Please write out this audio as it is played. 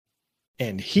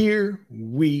And here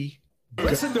we go.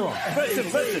 Listen to him.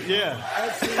 Listen. Yeah.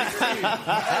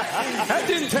 That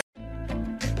didn't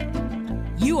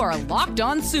You are Locked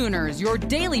On Sooners, your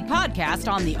daily podcast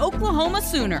on the Oklahoma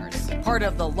Sooners. Part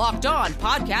of the Locked On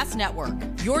Podcast Network,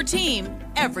 your team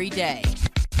every day.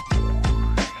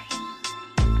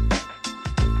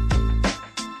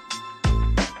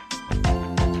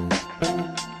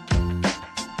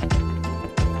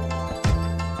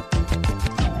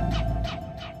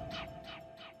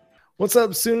 What's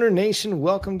up, Sooner Nation?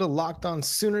 Welcome to Locked On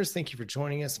Sooners. Thank you for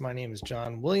joining us. My name is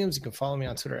John Williams. You can follow me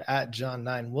on Twitter at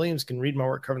John9Williams. You can read my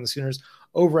work covering the Sooners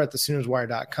over at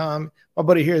thesoonerswire.com. My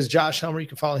buddy here is Josh Helmer. You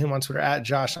can follow him on Twitter at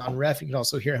JoshOnRef. You can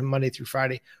also hear him Monday through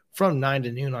Friday from 9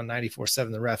 to noon on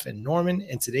 94.7 The Ref in Norman.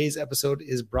 And today's episode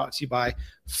is brought to you by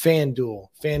FanDuel.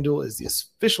 FanDuel is the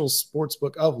official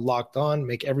sportsbook of Locked On.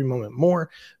 Make every moment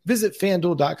more. Visit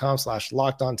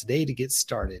FanDuel.com/LockedOn today to get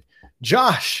started.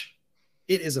 Josh,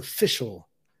 it is official.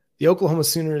 The Oklahoma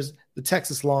Sooners, the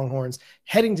Texas Longhorns,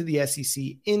 heading to the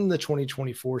SEC in the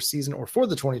 2024 season, or for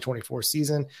the 2024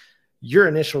 season. Your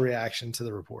initial reaction to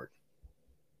the report?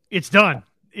 It's done.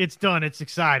 It's done. It's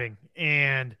exciting.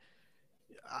 And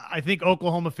I think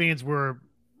Oklahoma fans were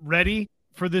ready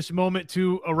for this moment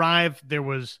to arrive. There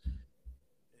was,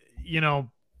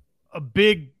 a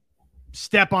big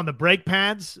step on the brake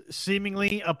pads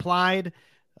seemingly applied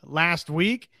last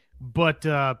week, but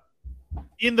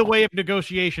in the way of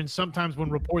negotiations, sometimes when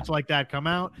reports like that come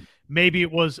out, maybe it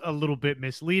was a little bit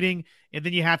misleading, and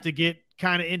then you have to get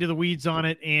kind of into the weeds on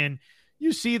it, and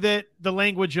you see that the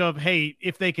language of, hey,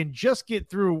 if they can just get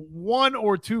through one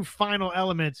or two final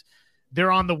elements,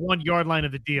 they're on the 1 yard line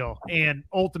of the deal, and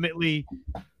ultimately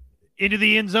into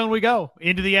the end zone we go,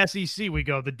 into the SEC we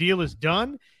go. The deal is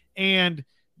done, and,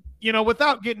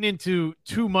 without getting into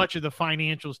too much of the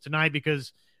financials tonight,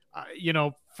 because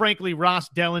frankly, Ross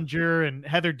Dellinger and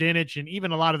Heather Dinich and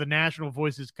even a lot of the national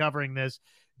voices covering this,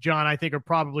 John, I think are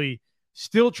probably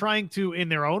still trying to, in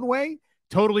their own way,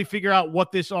 totally figure out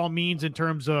what this all means in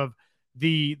terms of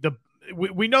we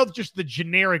know just the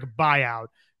generic buyout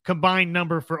combined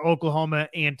number for Oklahoma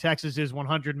and Texas is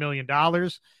 $100 million.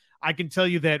 I can tell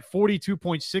you that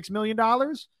 $42.6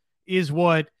 million is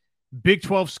what Big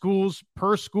 12 schools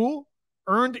per school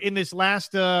earned in this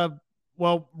last,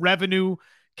 revenue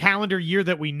calendar year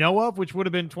that we know of, which would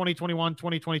have been 2021,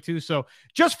 2022. So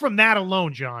just from that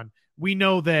alone, John, we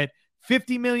know that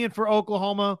 $50 million for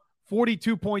Oklahoma,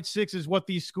 42.6 is what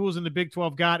these schools in the Big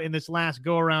 12 got in this last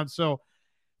go around. So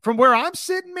from where I'm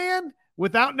sitting, man,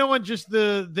 without knowing just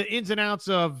the ins and outs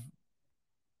of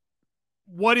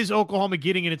what is Oklahoma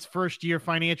getting in its first year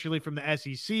financially from the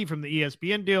SEC, from the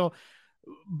ESPN deal,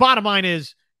 bottom line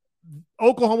is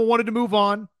Oklahoma wanted to move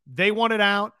on. They wanted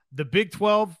out. The Big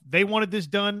 12, they wanted this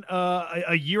done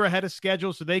a year ahead of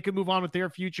schedule so they could move on with their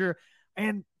future.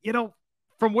 And,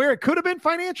 from where it could have been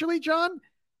financially, John,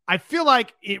 I feel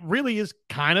like it really is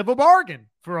kind of a bargain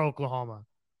for Oklahoma.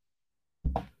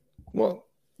 Well,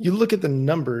 you look at the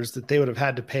numbers that they would have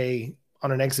had to pay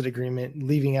on an exit agreement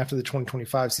leaving after the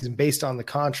 2025 season based on the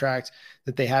contract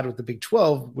that they had with the Big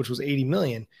 12, which was $80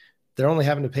 million. They're only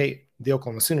having to pay the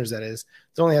Oklahoma Sooners, that is.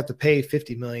 They only have to pay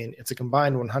 $50 million. It's a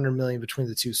combined $100 million between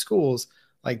the two schools.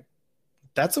 Like,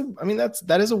 that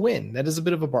is a win. That is a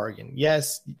bit of a bargain.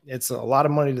 Yes, it's a lot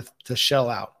of money to shell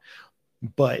out,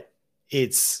 but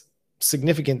it's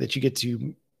significant that you get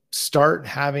to start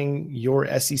having your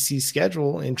SEC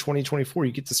schedule in 2024.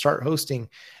 You get to start hosting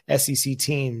SEC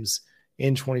teams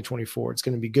in 2024. It's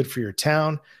going to be good for your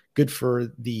town, good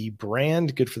for the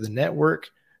brand, good for the network.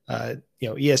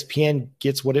 ESPN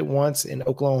gets what it wants in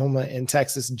Oklahoma and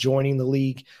Texas joining the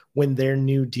league when their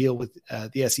new deal with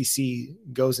the SEC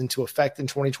goes into effect in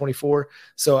 2024.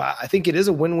 So I think it is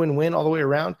a win-win-win all the way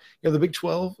around. The Big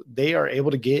 12, they are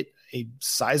able to get a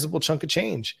sizable chunk of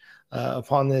change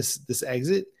upon this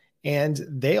exit, and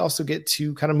they also get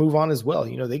to kind of move on as well.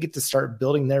 They get to start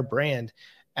building their brand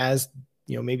as,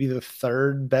 maybe the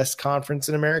third best conference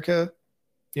in America,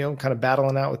 kind of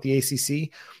battling out with the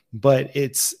ACC, but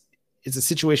it's a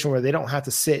situation where they don't have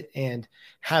to sit and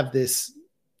have this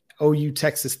OU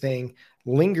Texas thing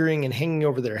lingering and hanging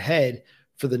over their head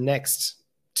for the next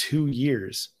 2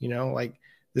 years.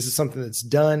 This is something that's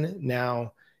done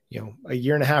now. A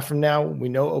year and a half from now, we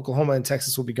know Oklahoma and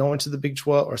Texas will be going to the Big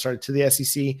 12 to the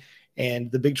SEC,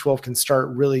 and the Big 12 can start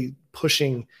really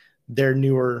pushing their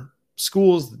newer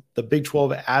schools, the Big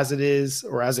 12 as it is,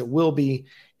 or as it will be,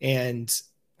 and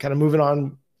kind of moving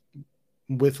on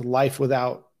with life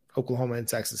without Oklahoma and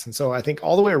Texas. And so I think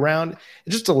all the way around, it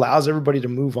just allows everybody to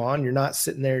move on. You're not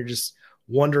sitting there just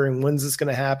wondering when's this going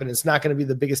to happen. It's not going to be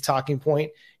the biggest talking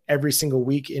point every single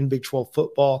week in Big 12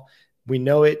 football. We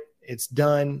know it. It's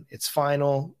done. It's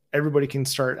final. Everybody can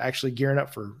start actually gearing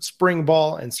up for spring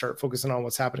ball and start focusing on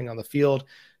what's happening on the field.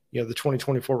 The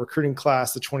 2024 recruiting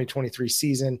class, the 2023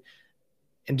 season,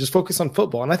 and just focus on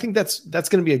football. And I think that's going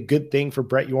to be a good thing for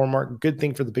Brett Yormark, good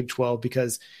thing for the Big 12,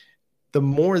 because the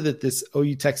more that this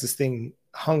OU Texas thing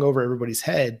hung over everybody's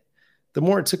head, the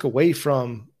more it took away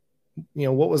from,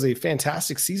 what was a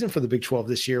fantastic season for the Big 12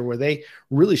 this year, where they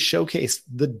really showcased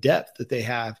the depth that they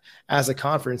have as a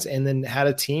conference, and then had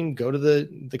a team go to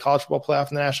the college football playoff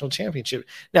and the national championship.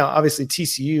 Now, obviously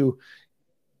TCU,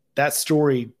 that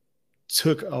story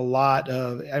took a lot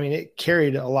of, it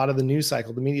carried a lot of the news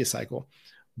cycle, the media cycle,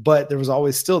 but there was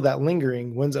always still that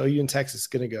lingering, when's OU and Texas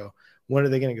going to go? When are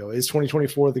they going to go? Is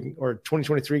 2024 or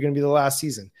 2023 going to be the last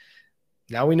season?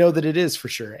 Now we know that it is for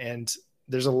sure. And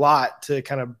there's a lot to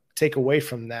kind of take away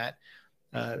from that.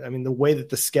 The way that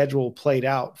the schedule played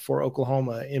out for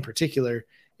Oklahoma in particular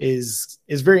is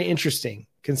very interesting,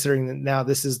 considering that now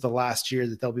this is the last year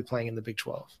that they'll be playing in the Big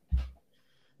 12.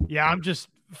 Yeah, I'm just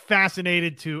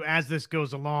fascinated to, as this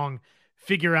goes along,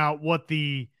 figure out what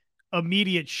the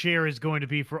immediate share is going to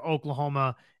be for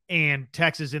Oklahoma and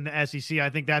Texas in the SEC. I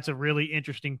think that's a really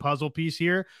interesting puzzle piece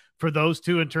here for those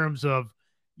two in terms of,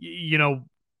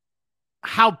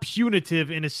 how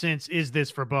punitive in a sense is this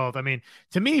for both?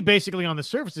 To me, basically on the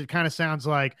surface, it kind of sounds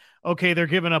like, okay, they're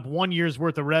giving up 1 year's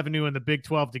worth of revenue in the Big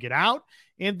 12 to get out,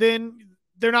 and then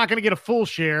they're not going to get a full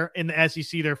share in the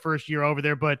SEC their first year over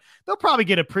there, but they'll probably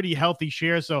get a pretty healthy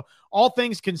share. So all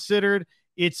things considered,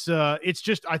 it's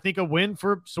just, I think, a win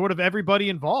for sort of everybody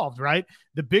involved, right?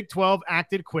 The Big 12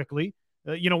 acted quickly.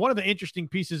 One of the interesting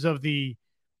pieces of the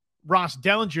Ross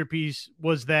Dellinger piece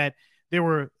was that there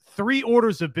were 3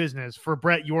 orders of business for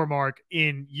Brett Yormark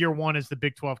in year 1 as the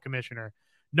Big 12 commissioner.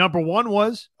 Number 1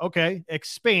 was, okay,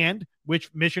 expand, which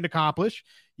mission accomplished.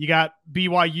 You got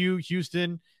BYU,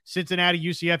 Houston, Cincinnati,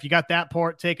 UCF. You got that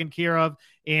part taken care of.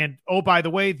 And, oh, by the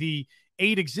way, the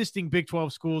 8 existing Big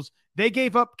 12 schools, they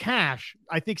gave up cash,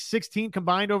 I think 16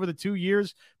 combined over the 2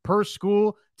 years per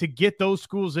school to get those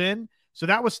schools in. So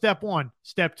that was step 1.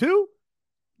 Step 2,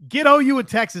 get OU and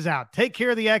Texas out. Take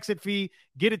care of the exit fee.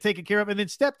 Get it taken care of. And then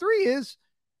step 3 is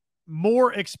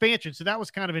more expansion. So that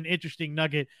was kind of an interesting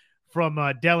nugget from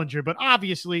Dellinger. But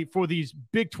obviously for these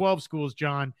Big 12 schools,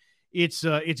 John, it's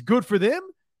good for them,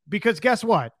 because guess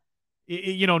what?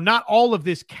 Not all of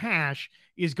this cash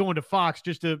is going to Fox,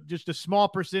 just a small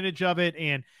percentage of it.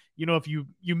 And, if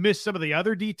you miss some of the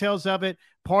other details of it,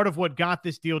 part of what got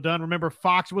this deal done, remember,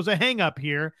 Fox was a hang up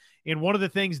here. And one of the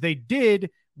things they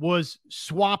did was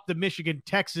swap the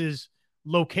Michigan-Texas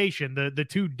location, the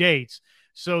 2 dates.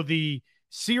 So the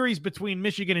series between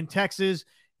Michigan and Texas,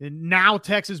 and now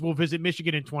Texas will visit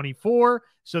Michigan in 2024.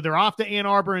 So they're off to Ann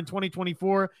Arbor in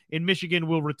 2024, and Michigan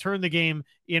will return the game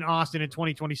in Austin in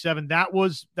 2027. That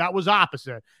was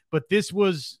opposite, but this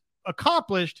was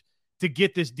accomplished to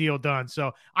get this deal done.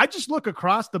 So I just look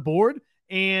across the board,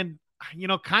 and,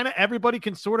 kind of everybody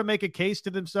can sort of make a case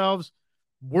to themselves.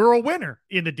 We're a winner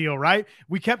in the deal, right?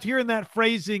 We kept hearing that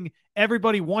phrasing,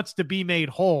 everybody wants to be made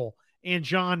whole. And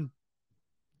John,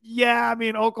 yeah,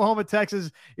 Oklahoma,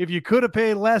 Texas, if you could have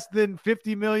paid less than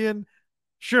 $50 million,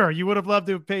 sure, you would have loved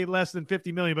to have paid less than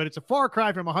 $50 million, but it's a far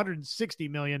cry from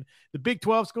 $160 million. The Big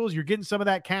 12 schools, you're getting some of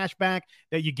that cash back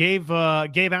that you gave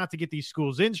out to get these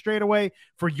schools in straight away.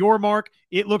 For Yormark,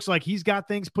 it looks like he's got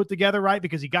things put together, right?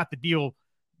 Because he got the deal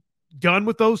done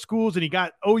with those schools, and he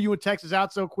got OU and Texas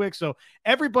out so quick. So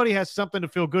everybody has something to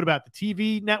feel good about. The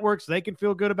TV networks, they can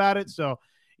feel good about it. So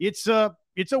it's a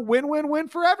win-win-win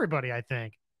for everybody, I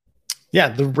think. Yeah,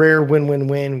 the rare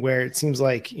win-win-win where it seems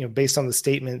like, based on the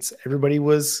statements, everybody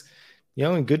was,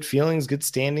 in good feelings, good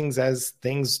standings as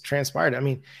things transpired.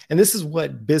 And this is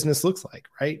what business looks like,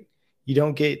 right? You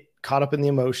don't get caught up in the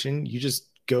emotion. You just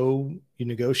go, you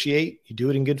negotiate, you do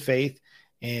it in good faith,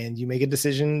 and you make a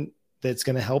decision that's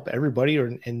going to help everybody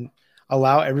and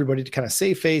allow everybody to kind of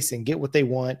save face and get what they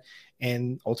want.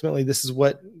 And ultimately, this is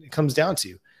what it comes down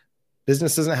to.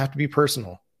 Business doesn't have to be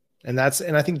personal. And I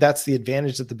think that's the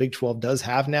advantage that the Big 12 does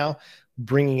have now,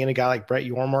 bringing in a guy like Brett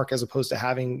Yormark, as opposed to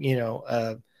having,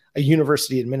 a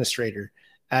university administrator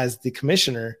as the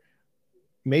commissioner.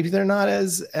 Maybe they're not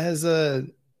as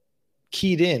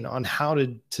keyed in on how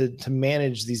to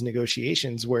manage these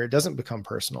negotiations where it doesn't become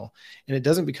personal, and it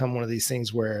doesn't become one of these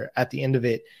things where at the end of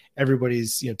it,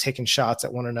 everybody's, taking shots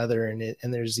at one another.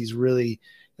 And there's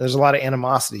a lot of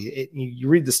animosity. You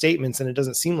read the statements and it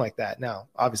doesn't seem like that. Now,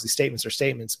 obviously statements are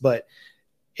statements, but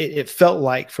it felt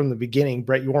like from the beginning,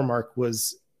 Brett Yormark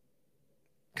was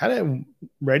kind of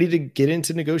ready to get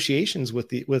into negotiations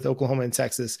with Oklahoma and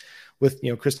Texas, with,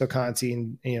 Chris Del Conte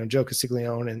and, Joe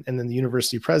Castiglione and then the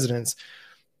university presidents,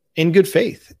 in good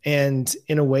faith and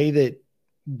in a way that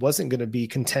wasn't going to be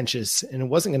contentious and it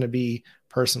wasn't going to be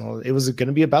personal. It was going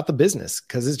to be about the business,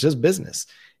 because it's just business.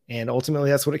 And ultimately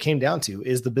that's what it came down to,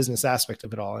 is the business aspect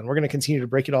of it all. And we're going to continue to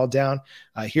break it all down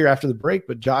here after the break,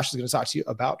 but Josh is going to talk to you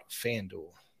about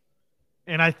FanDuel.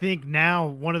 And I think now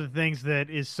one of the things that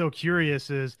is so curious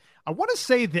is, I want to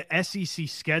say the SEC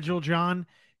schedule, John,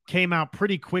 came out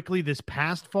pretty quickly this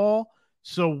past fall.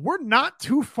 So we're not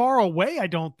too far away, I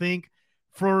don't think,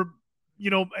 for,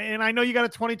 and I know you got a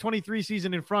 2023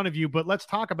 season in front of you, but let's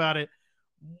talk about it.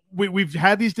 We've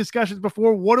had these discussions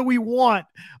before. What do we want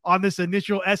on this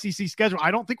initial SEC schedule? I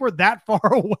don't think we're that far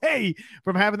away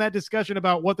from having that discussion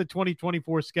about what the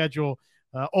 2024 schedule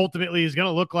ultimately is going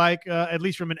to look like, at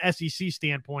least from an SEC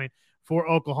standpoint for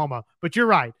Oklahoma. But you're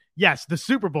right. Yes, the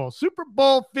Super Bowl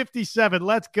 57.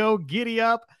 Let's go. Giddy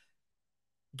up.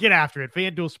 Get after it.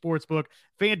 FanDuel Sportsbook,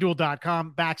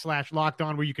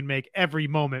 FanDuel.com/LockedOn, where you can make every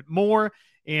moment more.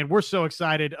 And we're so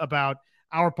excited about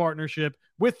our partnership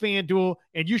with FanDuel,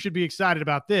 and you should be excited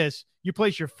about this. You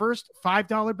place your first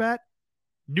 $5 bet.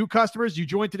 New customers, you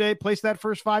join today, place that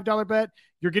first $5 bet.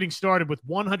 You're getting started with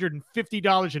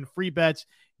 $150 in free bets,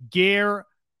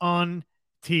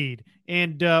 guaranteed.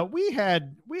 And we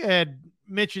had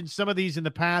mentioned some of these in the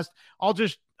past. I'll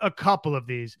just a couple of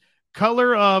these.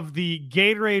 Color of the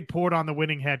Gatorade poured on the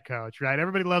winning head coach, right?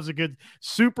 Everybody loves a good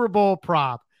Super Bowl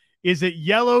prop. Is it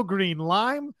yellow, green,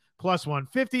 lime? Plus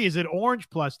 150. Is it orange?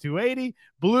 Plus 280.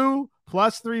 Blue?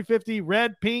 Plus 350.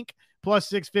 Red, pink? Plus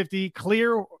 650.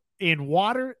 Clear in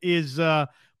water is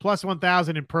plus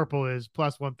 1,000, and purple is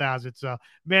plus 1,000. So,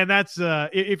 man, that's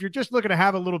if you're just looking to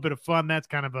have a little bit of fun, that's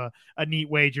kind of a neat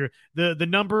wager. The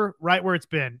number right where it's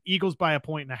been, Eagles by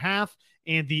 1.5,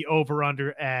 and the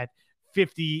over-under at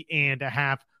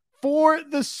 50.5 for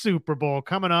the Super Bowl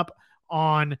coming up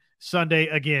on Sunday.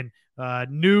 Again,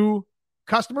 new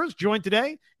customers join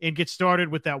today and get started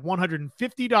with that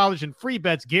 $150 in free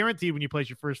bets guaranteed when you place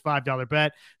your first $5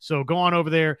 bet. So go on over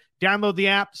there, download the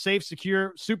app, safe,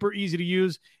 secure, super easy to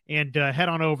use, and head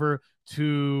on over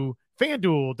to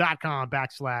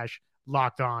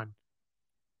FanDuel.com/LockedOn.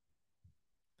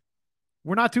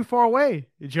 We're not too far away,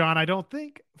 John, I don't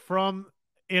think, from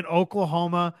an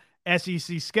Oklahoma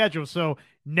SEC schedule. So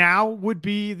now would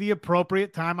be the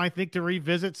appropriate time, I think, to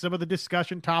revisit some of the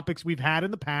discussion topics we've had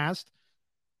in the past.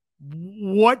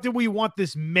 What do we want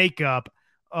this makeup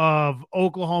of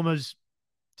Oklahoma's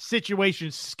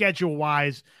situation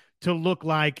schedule-wise to look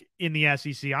like in the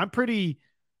SEC? I'm pretty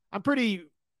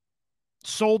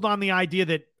sold on the idea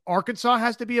that Arkansas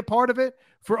has to be a part of it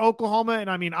for Oklahoma.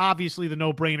 And I mean, obviously the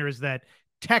no-brainer is that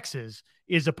Texas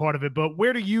is a part of it, but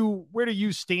where do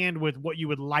you stand with what you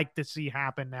would like to see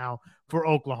happen now for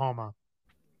Oklahoma?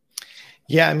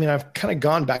 Yeah, I mean, I've kind of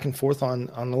gone back and forth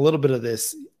on a little bit of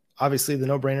this. Obviously, the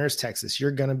no-brainer is Texas.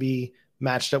 You're going to be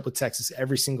matched up with Texas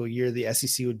every single year. The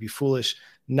SEC would be foolish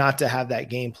not to have that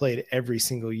game played every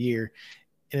single year.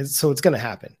 And so it's going to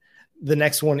happen. The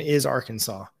next one is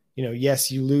Arkansas. Yes,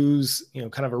 you lose,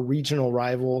 kind of a regional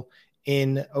rival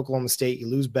in Oklahoma State. You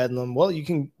lose Bedlam. Well, you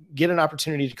can get an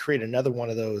opportunity to create another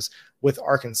one of those with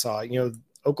Arkansas.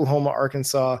 Oklahoma,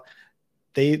 Arkansas,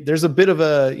 there's a bit of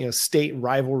a state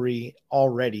rivalry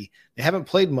already. They haven't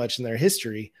played much in their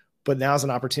history, but now's an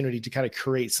opportunity to kind of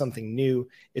create something new.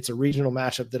 It's a regional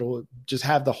matchup that will just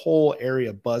have the whole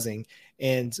area buzzing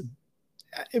and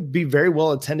it'd be very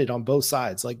well attended on both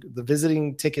sides. Like the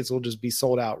visiting tickets will just be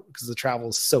sold out because the travel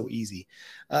is so easy.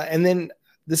 And then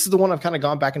this is the one I've kind of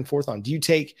gone back and forth on. Do you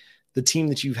take the team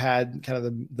that you've had kind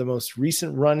of the most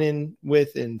recent run in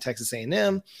with in Texas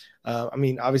A&M? I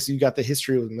mean, obviously you got the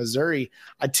history with Missouri.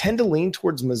 I tend to lean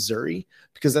towards Missouri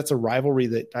because that's a rivalry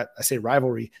that I say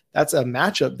rivalry. That's a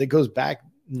matchup that goes back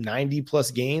 90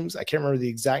 plus games. I can't remember the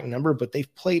exact number, but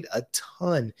they've played a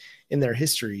ton in their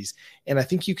histories. And I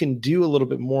think you can do a little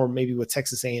bit more maybe with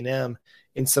Texas A&M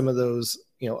in some of those,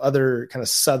 other kind of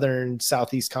Southern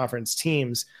Southeast Conference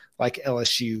teams like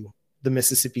LSU, the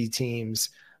Mississippi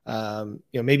teams,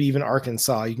 maybe even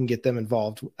Arkansas. You can get them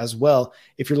involved as well.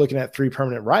 If you're looking at three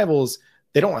permanent rivals,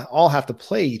 they don't all have to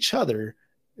play each other.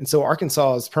 And so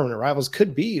Arkansas's permanent rivals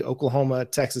could be Oklahoma,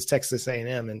 Texas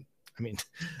A&M. And I mean,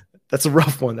 that's a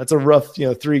rough one. That's a rough,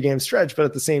 3-game stretch. But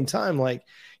at the same time, like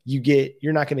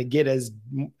you're not going to get as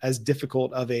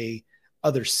difficult of a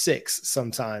other 6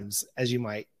 sometimes as you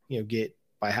might, get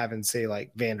by having, say,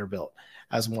 like Vanderbilt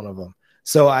as one of them.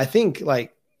 So I think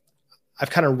like I've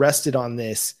kind of rested on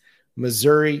this.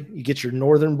 Missouri, you get your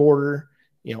northern border,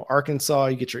 Arkansas,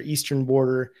 you get your eastern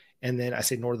border, and then I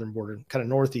say northern border, kind of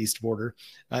northeast border,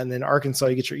 and then Arkansas,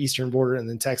 you get your eastern border, and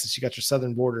then Texas, you got your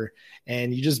southern border,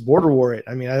 and you just border war it.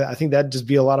 I mean, I think that'd just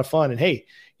be a lot of fun. And hey,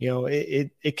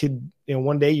 it could,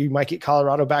 one day you might get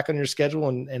Colorado back on your schedule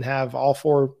and have all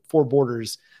four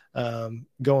borders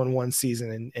go in one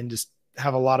season and just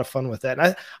have a lot of fun with that.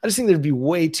 And I just think there'd be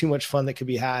way too much fun that could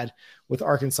be had with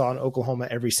Arkansas and Oklahoma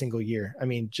every single year. I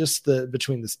mean, just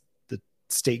between the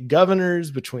state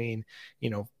governors, between,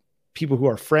 people who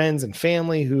are friends and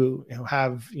family who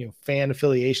have, fan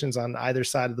affiliations on either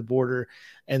side of the border.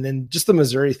 And then just the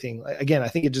Missouri thing. Again, I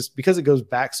think it just, because it goes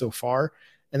back so far,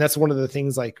 and that's one of the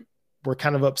things like we're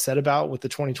kind of upset about with the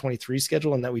 2023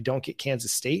 schedule, and that we don't get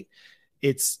Kansas State.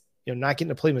 It's, not getting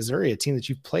to play Missouri, a team that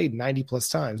you've played 90 plus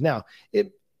times. Now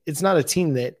it's not a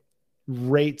team that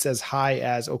rates as high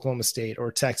as Oklahoma State or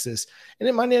Texas. And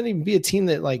it might not even be a team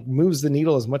that like moves the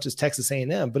needle as much as Texas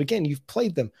A&M. But again, you've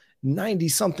played them 90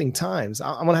 something times.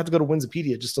 I'm going to have to go to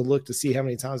Wikipedia just to look to see how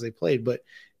many times they played, but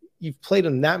you've played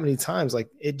them that many times. Like,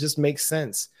 it just makes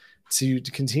sense to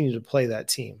continue to play that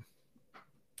team.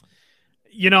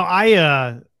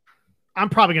 I'm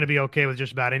probably going to be okay with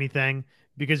just about anything,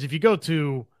 because if you go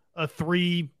to a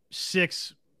 3-6,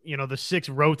 the 6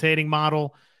 rotating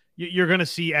model, you're going to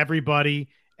see everybody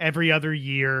every other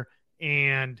year.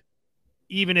 And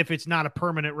even if it's not a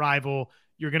permanent rival,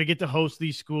 you're going to get to host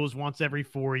these schools once every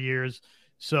 4 years.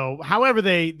 So however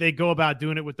they go about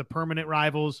doing it with the permanent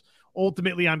rivals,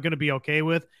 ultimately I'm going to be okay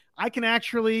with.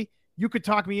 You could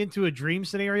talk me into a dream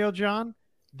scenario, John,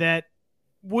 that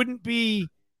wouldn't be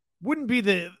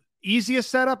the easiest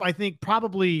setup. I think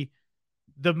probably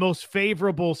the most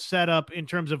favorable setup in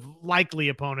terms of likely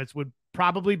opponents would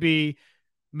probably be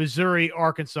Missouri,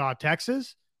 Arkansas,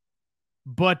 Texas.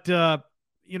 But I'm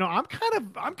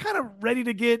kind of ready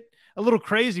to get a little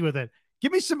crazy with it.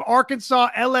 Give me some Arkansas,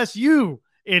 LSU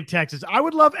in Texas. I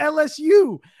would love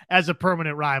LSU as a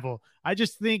permanent rival. I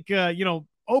just think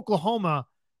Oklahoma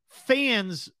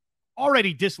fans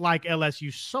already dislike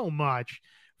LSU so much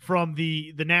from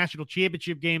the national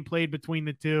championship game played between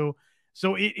the two.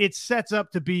 So it sets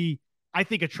up to be, I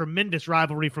think, a tremendous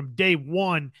rivalry from day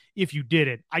one if you did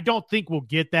it. I don't think we'll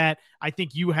get that. I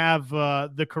think you have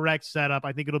the correct setup.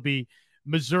 I think it'll be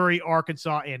Missouri,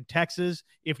 Arkansas, and Texas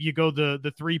if you go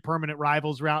the 3 permanent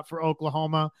rivals route for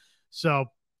Oklahoma. So,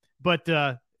 but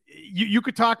you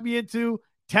could talk me into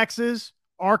Texas,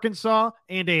 Arkansas,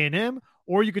 and A&M,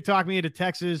 or you could talk me into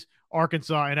Texas,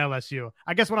 Arkansas, and LSU.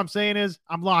 I guess what I'm saying is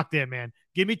I'm locked in, man.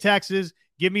 Give me Texas,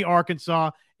 give me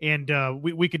Arkansas, and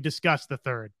we could discuss the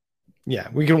third. Yeah,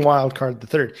 we can wild card the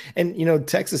third. And,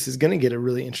 Texas is going to get a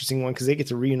really interesting one because they get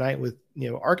to reunite with,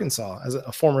 Arkansas as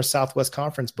a former Southwest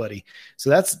Conference buddy. So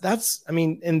that's that's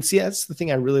the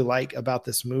thing I really like about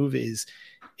this move is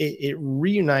it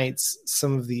reunites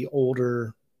some of the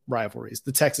older rivalries,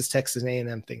 the Texas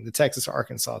A&M thing, the Texas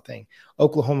Arkansas thing,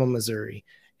 Oklahoma, Missouri.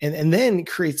 And then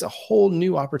creates a whole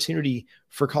new opportunity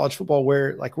for college football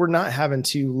where like we're not having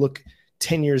to look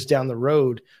 10 years down the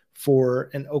road for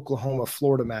an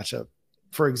Oklahoma-Florida matchup,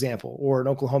 for example, or an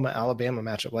Oklahoma-Alabama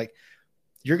matchup. Like,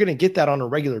 you're going to get that on a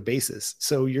regular basis.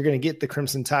 So you're going to get the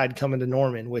Crimson Tide coming to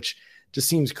Norman, which just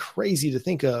seems crazy to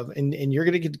think of. And you're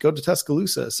going to get to go to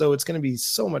Tuscaloosa. So it's going to be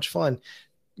so much fun,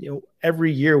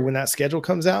 every year when that schedule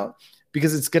comes out,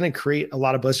 because it's going to create a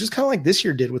lot of buzz, just kind of like this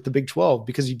year did with the Big 12,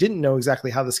 because you didn't know exactly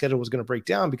how the schedule was going to break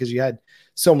down because you had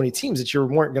so many teams that you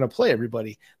weren't going to play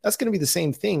everybody. That's going to be the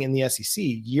same thing in the SEC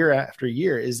year after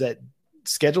year, is that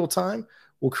schedule time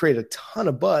will create a ton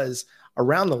of buzz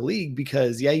around the league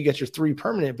because, you got your 3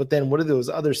 permanent, but then what do those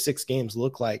other 6 games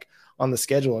look like on the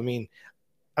schedule? I mean,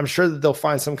 I'm sure that they'll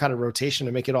find some kind of rotation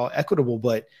to make it all equitable,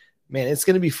 but man, it's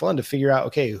going to be fun to figure out,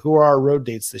 okay, who are our road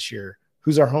dates this year?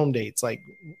 Who's our home dates? Like,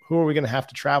 who are we going to have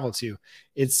to travel to?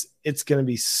 It's going to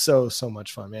be so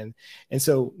much fun, man. And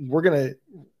so we're going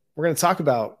to talk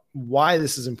about why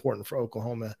this is important for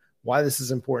Oklahoma, why this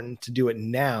is important to do it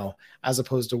now, as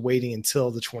opposed to waiting until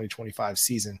the 2025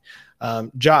 season.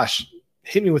 Josh,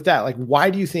 hit me with that. Like, why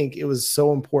do you think it was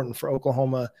so important for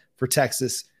Oklahoma, for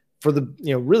Texas, for the,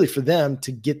 really for them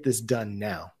to get this done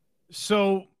now?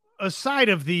 So aside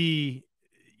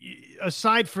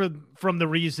from the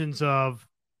reasons of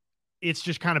it's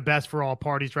just kind of best for all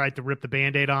parties, right, to rip the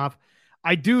Band-Aid off,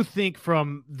 I do think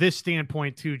from this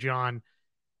standpoint too, John,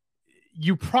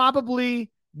 you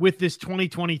probably, with this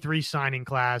 2023 signing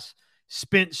class,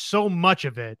 spent so much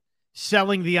of it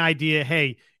selling the idea,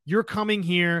 hey, you're coming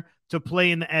here to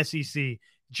play in the SEC.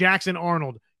 Jackson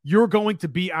Arnold, you're going to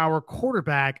be our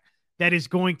quarterback that is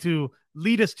going to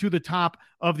lead us to the top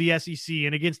of the SEC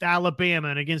and against Alabama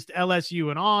and against LSU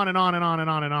and on and on and on and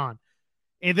on and on.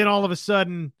 And then all of a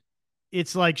sudden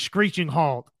it's like screeching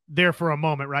halt there for a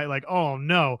moment, right? Like, oh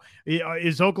no,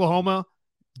 is Oklahoma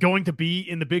going to be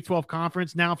in the Big 12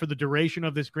 conference now for the duration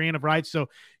of this grant of rights? So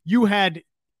you had,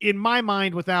 in my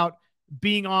mind, without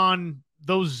being on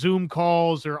those Zoom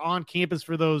calls or on campus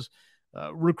for those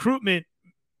recruitment,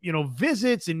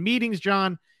 visits and meetings,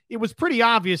 John, it was pretty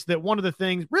obvious that one of the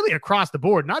things really across the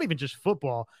board, not even just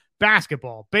football,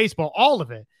 basketball, baseball, all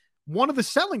of it, one of the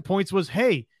selling points was,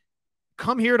 hey,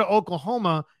 come here to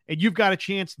Oklahoma and you've got a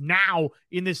chance now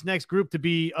in this next group to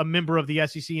be a member of the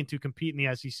SEC and to compete in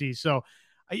the SEC. So,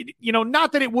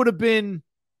 not that it would have been,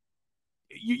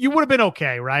 you would have been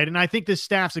okay, right? And I think this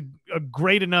staff's a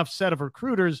great enough set of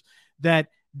recruiters that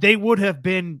they would have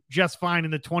been just fine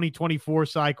in the 2024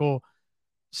 cycle,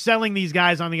 selling these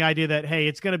guys on the idea that, hey,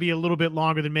 it's going to be a little bit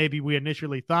longer than maybe we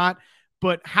initially thought.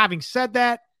 But having said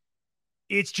that,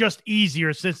 it's just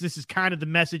easier since this is kind of the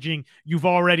messaging you've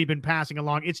already been passing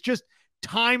along. It's just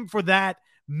time for that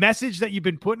message that you've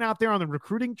been putting out there on the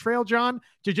recruiting trail, John,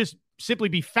 to just simply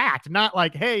be fact, not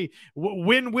like, hey,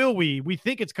 when will we? We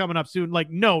think it's coming up soon. Like,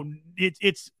 no,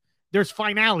 it's there's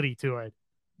finality to it.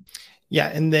 Yeah,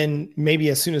 and then maybe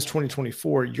as soon as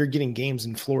 2024, you're getting games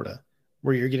in Florida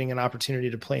where you're getting an opportunity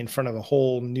to play in front of a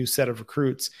whole new set of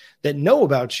recruits that know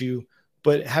about you,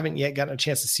 but haven't yet gotten a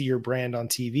chance to see your brand on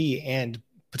TV. And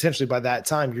potentially by that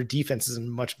time, your defense is in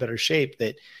much better shape,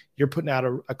 that you're putting out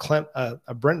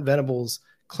a Brent Venables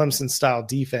Clemson style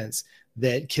defense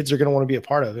that kids are going to want to be a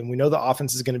part of. And we know the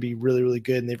offense is going to be really, really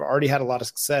good. And they've already had a lot of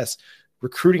success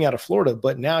recruiting out of Florida,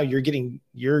 but now you're going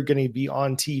to be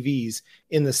on TVs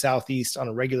in the Southeast on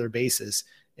a regular basis.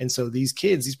 And so these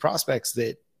kids, these prospects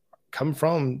that come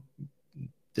from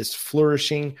this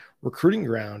flourishing recruiting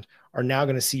ground are now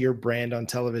going to see your brand on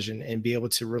television and be able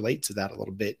to relate to that a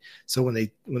little bit. So when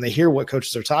they hear what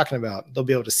coaches are talking about, they'll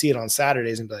be able to see it on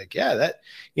Saturdays and be like, yeah,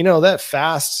 that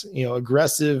fast,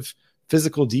 aggressive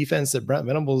physical defense that Brent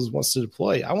Venables wants to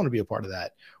deploy, I want to be a part of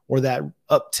that. Or that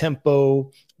up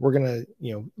tempo, we're going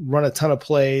to, run a ton of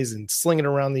plays and sling it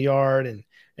around the yard and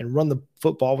run the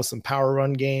football with some power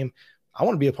run game. I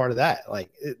want to be a part of that.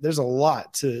 There's a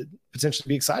lot to potentially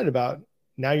be excited about.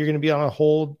 Now you're going to be on a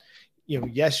hold.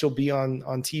 Yes, you'll be on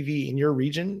TV in your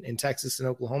region in Texas and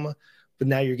Oklahoma, but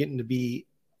now you're getting to be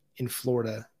in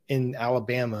Florida, in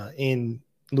Alabama, in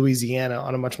Louisiana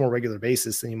on a much more regular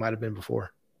basis than you might have been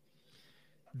before.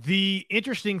 The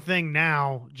interesting thing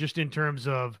now, just in terms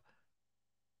of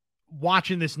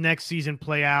watching this next season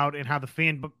play out and how the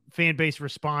fan base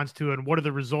responds to it and what are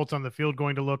the results on the field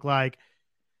going to look like,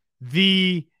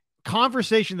 the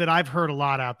conversation that I've heard a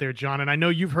lot out there, John, and I know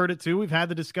you've heard it too. We've had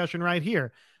the discussion right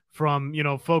here from,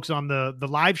 folks on the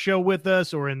live show with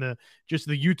us or in the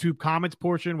YouTube comments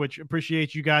portion, which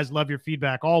appreciate you guys. Love your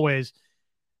feedback always.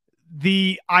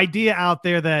 The idea out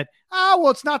there that,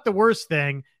 it's not the worst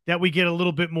thing that we get a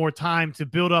little bit more time to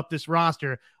build up this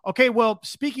roster. Okay, well,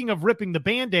 speaking of ripping the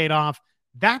Band-Aid off,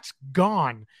 that's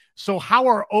gone. So how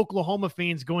are Oklahoma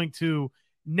fans going to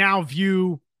now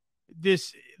view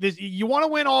this? You want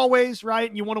to win always, right?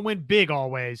 And you want to win big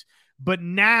always. But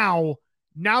now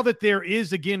that there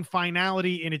is, again,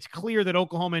 finality and it's clear that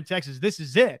Oklahoma and Texas, this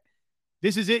is it.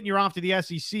 This is it, and you're off to the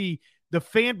SEC. The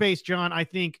fan base, John, I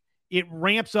think it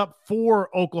ramps up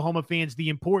for Oklahoma fans the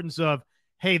importance of,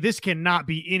 hey, this cannot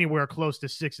be anywhere close to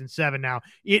 6-7 now.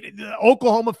 The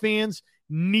Oklahoma fans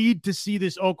need to see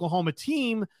this Oklahoma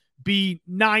team be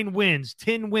 9 wins,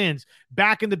 10 wins,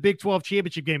 back in the Big 12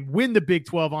 championship game, win the Big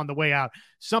 12 on the way out.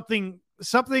 Something,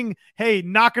 hey,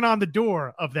 knocking on the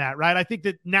door of that, right? I think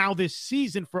that now this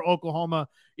season for Oklahoma,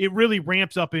 it really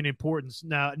ramps up in importance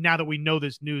now that we know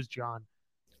this news, John.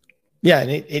 Yeah,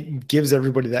 and it gives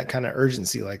everybody that kind of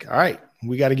urgency, like, all right,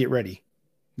 we got to get ready.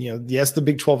 Yes, the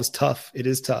Big 12 is tough. It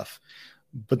is tough.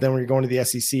 But then when you're going to the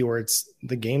SEC where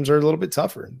the games are a little bit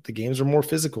tougher, the games are more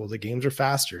physical, the games are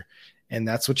faster, and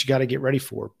that's what you got to get ready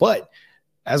for. But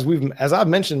as I've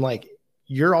mentioned,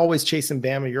 you're always chasing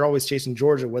Bama, you're always chasing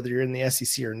Georgia, whether you're in the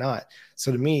SEC or not.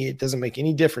 So to me, it doesn't make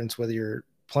any difference whether you're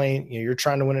playing, you're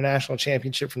trying to win a national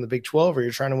championship from the Big 12 or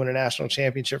you're trying to win a national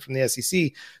championship from the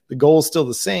SEC. The goal is still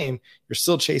the same. You're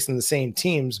still chasing the same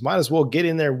teams. Might as well get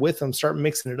in there with them, start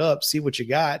mixing it up, see what you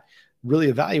got, really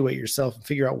evaluate yourself and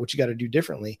figure out what you got to do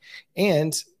differently.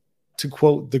 And to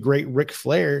quote the great Ric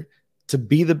Flair, to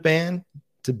be the man,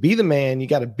 you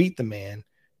got to beat the man.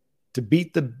 To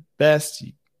beat the best,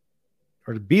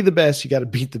 or to be the best, you got to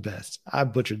beat the best. I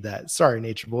butchered that. Sorry,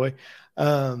 Nature Boy.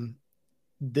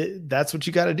 That's what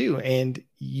you got to do. And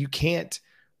you can't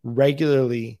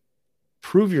regularly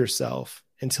prove yourself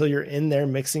until you're in there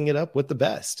mixing it up with the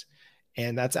best.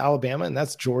 And that's Alabama and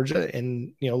that's Georgia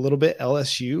and, a little bit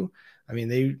LSU. I mean,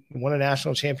 they won a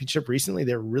national championship recently.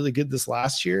 They're really good this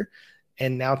last year.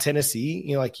 And now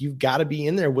Tennessee, like you've got to be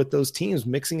in there with those teams,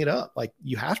 mixing it up. Like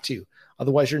you have to.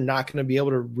 Otherwise, you're not going to be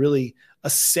able to really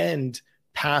ascend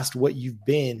past what you've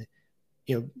been,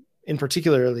 in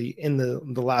particularly in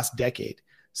the last decade.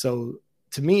 So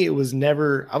to me, I was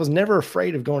never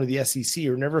afraid of going to the SEC,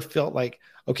 or never felt like,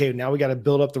 okay, now we got to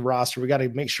build up the roster. We got to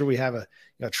make sure we have a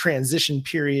transition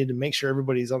period to make sure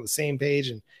everybody's on the same page.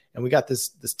 And we got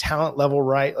this talent level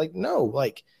right. Like, no,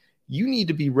 like you need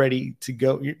to be ready to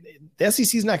go. The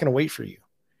SEC is not going to wait for you.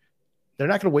 They're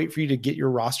not going to wait for you to get your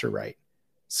roster right.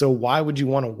 So why would you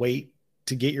want to wait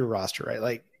to get your roster right?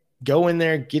 Like go in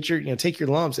there, get your, take your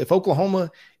lumps. If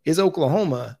Oklahoma is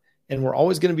Oklahoma and we're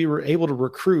always going to be able to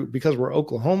recruit because we're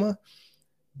Oklahoma,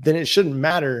 then it shouldn't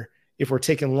matter if we're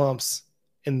taking lumps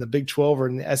in the Big 12 or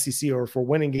in the SEC, or if we're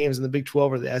winning games in the Big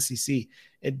 12 or the SEC.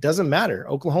 It doesn't matter.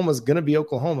 Oklahoma is going to be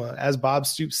Oklahoma. As Bob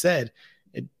Stoops said,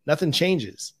 nothing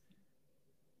changes.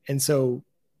 And so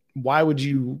why would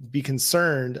you be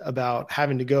concerned about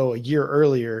having to go a year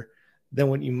earlier than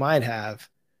what you might have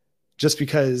just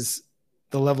because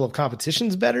the level of competition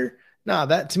is better? Nah,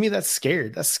 to me, that's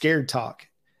scared. That's scared talk.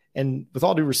 And with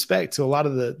all due respect to a lot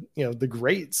of the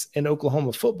greats in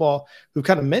Oklahoma football who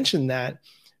kind of mentioned that,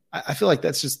 I feel like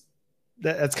that's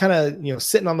kind of,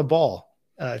 sitting on the ball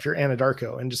if you're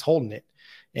Anadarko and just holding it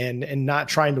and not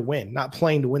trying to win, not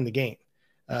playing to win the game.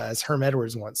 As Herm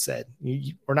Edwards once said,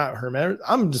 or not Herm Edwards,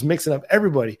 I'm just mixing up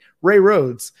everybody. Ray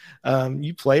Rhodes,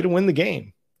 you play to win the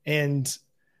game. And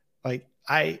like,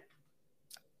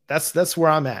 that's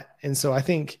where I'm at. And so I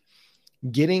think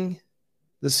getting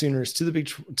the Sooners to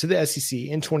the SEC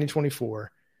in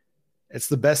 2024, it's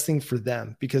the best thing for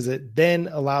them because it then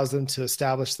allows them to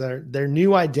establish their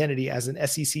new identity as an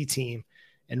SEC team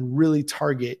and really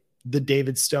target the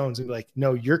David Stones and be like,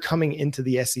 no, you're coming into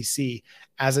the SEC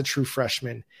as a true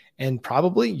freshman and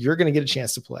probably you're going to get a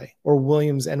chance to play, or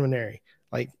Williams and Nwaneri.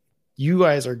 Like you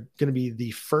guys are going to be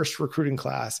the first recruiting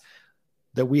class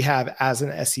that we have as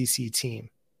an SEC team.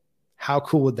 How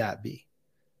cool would that be?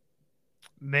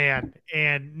 Man,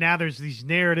 and now there's these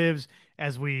narratives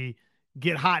as we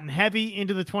get hot and heavy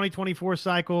into the 2024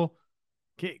 cycle.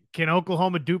 Can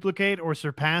Oklahoma duplicate or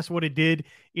surpass what it did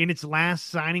in its last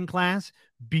signing class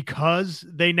because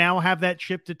they now have that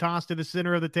chip to toss to the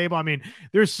center of the table? I mean,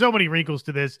 there's so many wrinkles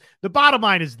to this. The bottom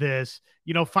line is this,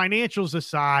 financials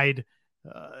aside,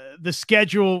 the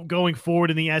schedule going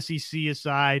forward in the SEC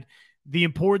aside, the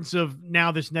importance of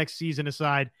now this next season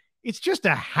aside, it's just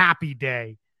a happy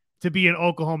day to be an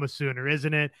Oklahoma Sooner,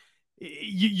 isn't it?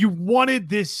 You wanted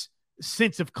this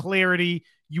sense of clarity.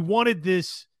 You wanted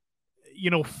this,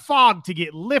 fog to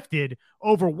get lifted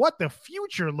over what the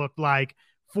future looked like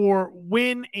for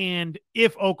when and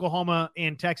if Oklahoma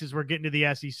and Texas were getting to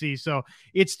the SEC. So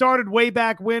it started way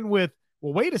back when with,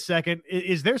 well, wait a second,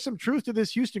 is there some truth to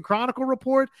this Houston Chronicle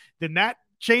report? Then that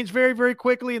changed very, very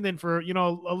quickly. And then for,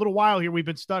 a little while here, we've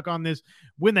been stuck on this,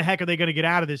 when the heck are they going to get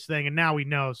out of this thing? And now we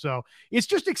know. So it's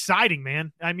just exciting,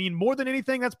 man. I mean, more than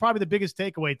anything, that's probably the biggest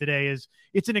takeaway today is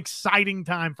it's an exciting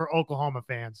time for Oklahoma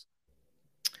fans.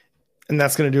 And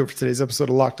that's going to do it for today's episode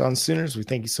of Locked On Sooners. We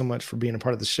thank you so much for being a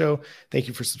part of the show. Thank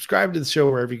you for subscribing to the show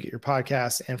wherever you get your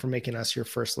podcasts and for making us your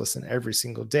first listen every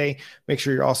single day. Make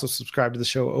sure you're also subscribed to the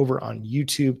show over on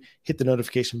YouTube. Hit the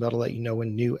notification bell to let you know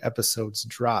when new episodes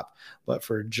drop. But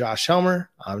for Josh Helmer,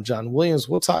 I'm John Williams.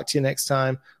 We'll talk to you next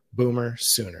time. Boomer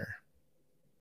Sooner.